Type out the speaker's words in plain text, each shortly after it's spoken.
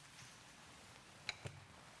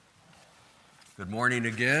Good morning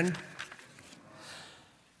again.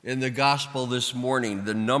 In the gospel this morning,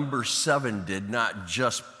 the number 7 did not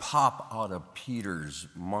just pop out of Peter's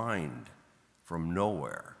mind from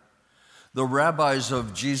nowhere. The rabbis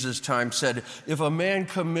of Jesus' time said, if a man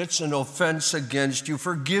commits an offense against you,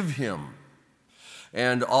 forgive him.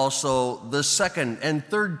 And also the second and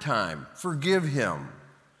third time, forgive him.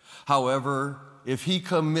 However, if he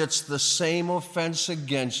commits the same offense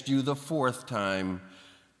against you the fourth time,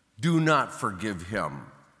 do not forgive him.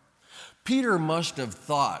 Peter must have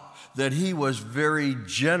thought that he was very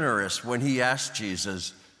generous when he asked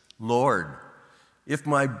Jesus, Lord, if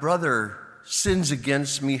my brother sins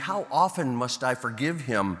against me, how often must I forgive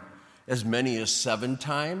him? As many as 7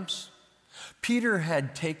 times? Peter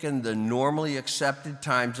had taken the normally accepted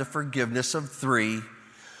times of forgiveness of 3,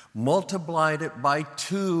 multiplied it by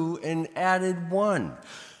 2, and added 1.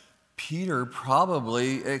 Peter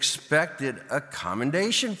probably expected a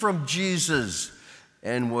commendation from Jesus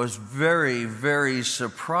and was very, very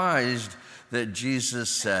surprised that Jesus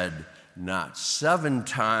said, not 7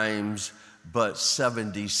 times, but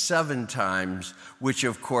 77 times, which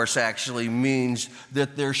of course actually means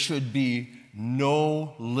that there should be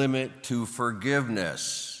no limit to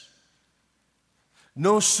forgiveness.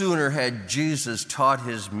 No sooner had Jesus taught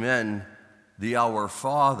his men the Our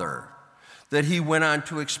Father that he went on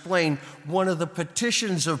to explain one of the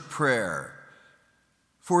petitions of prayer.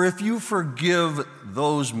 For if you forgive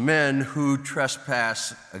those men who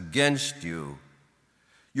trespass against you,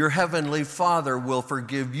 your heavenly Father will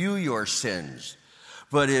forgive you your sins.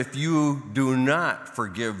 But if you do not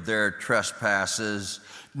forgive their trespasses,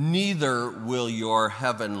 neither will your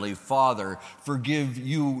heavenly Father forgive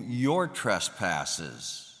you your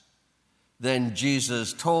trespasses. Then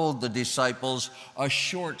Jesus told the disciples a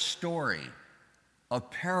short story, a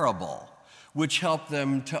parable, which helped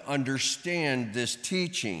them to understand this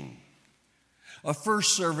teaching. A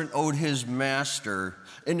first servant owed his master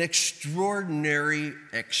an extraordinary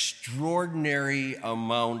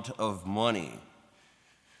amount of money.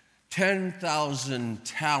 10,000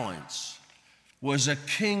 talents was a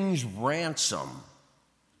king's ransom.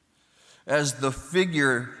 As the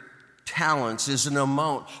figure talents is an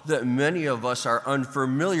amount that many of us are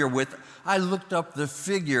unfamiliar with, I looked up the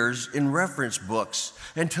figures in reference books,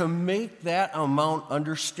 and to make that amount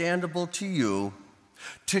understandable to you,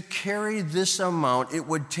 to carry this amount, it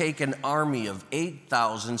would take an army of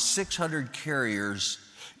 8,600 carriers,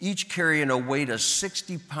 each carrying a weight of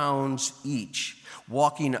 60 pounds each.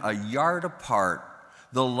 Walking a yard apart,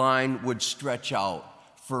 the line would stretch out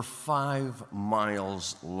for 5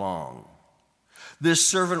 miles long. This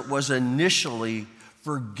servant was initially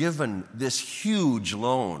forgiven this huge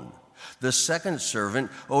loan. The second servant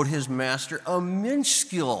owed his master a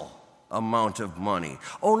minuscule amount of money,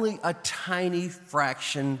 only a tiny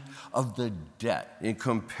fraction of the debt in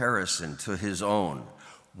comparison to his own.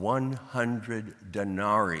 100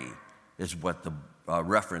 denarii is what the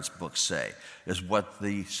reference books say, is what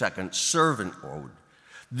the second servant owed.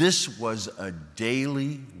 This was a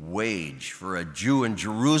daily wage for a Jew in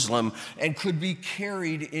Jerusalem and could be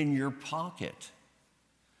carried in your pocket.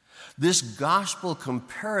 This gospel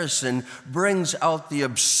comparison brings out the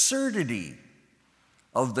absurdity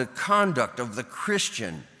of the conduct of the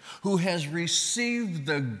Christian who has received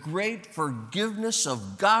the great forgiveness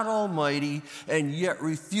of God Almighty and yet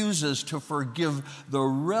refuses to forgive the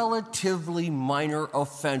relatively minor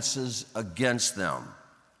offenses against them.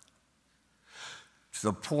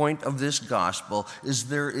 The point of this gospel is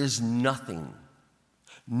there is nothing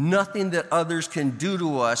that others can do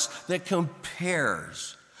to us that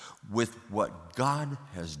compares with what God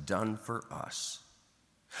has done for us.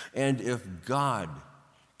 And if God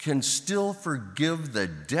can still forgive the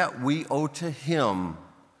debt we owe to him,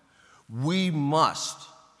 we must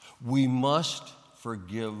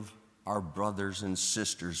forgive our brothers and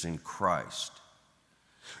sisters in Christ.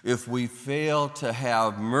 If we fail to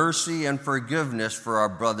have mercy and forgiveness for our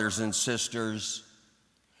brothers and sisters,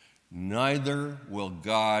 neither will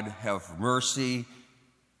God have mercy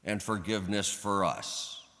and forgiveness for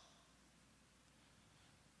us.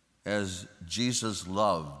 As Jesus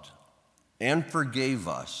loved and forgave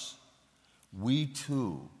us, we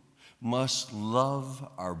too must love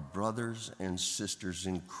our brothers and sisters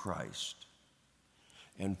in Christ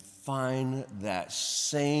and find that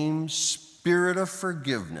same spirit of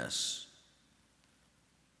forgiveness,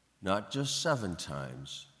 not just 7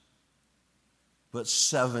 times, but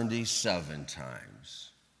 77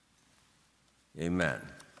 times. Amen.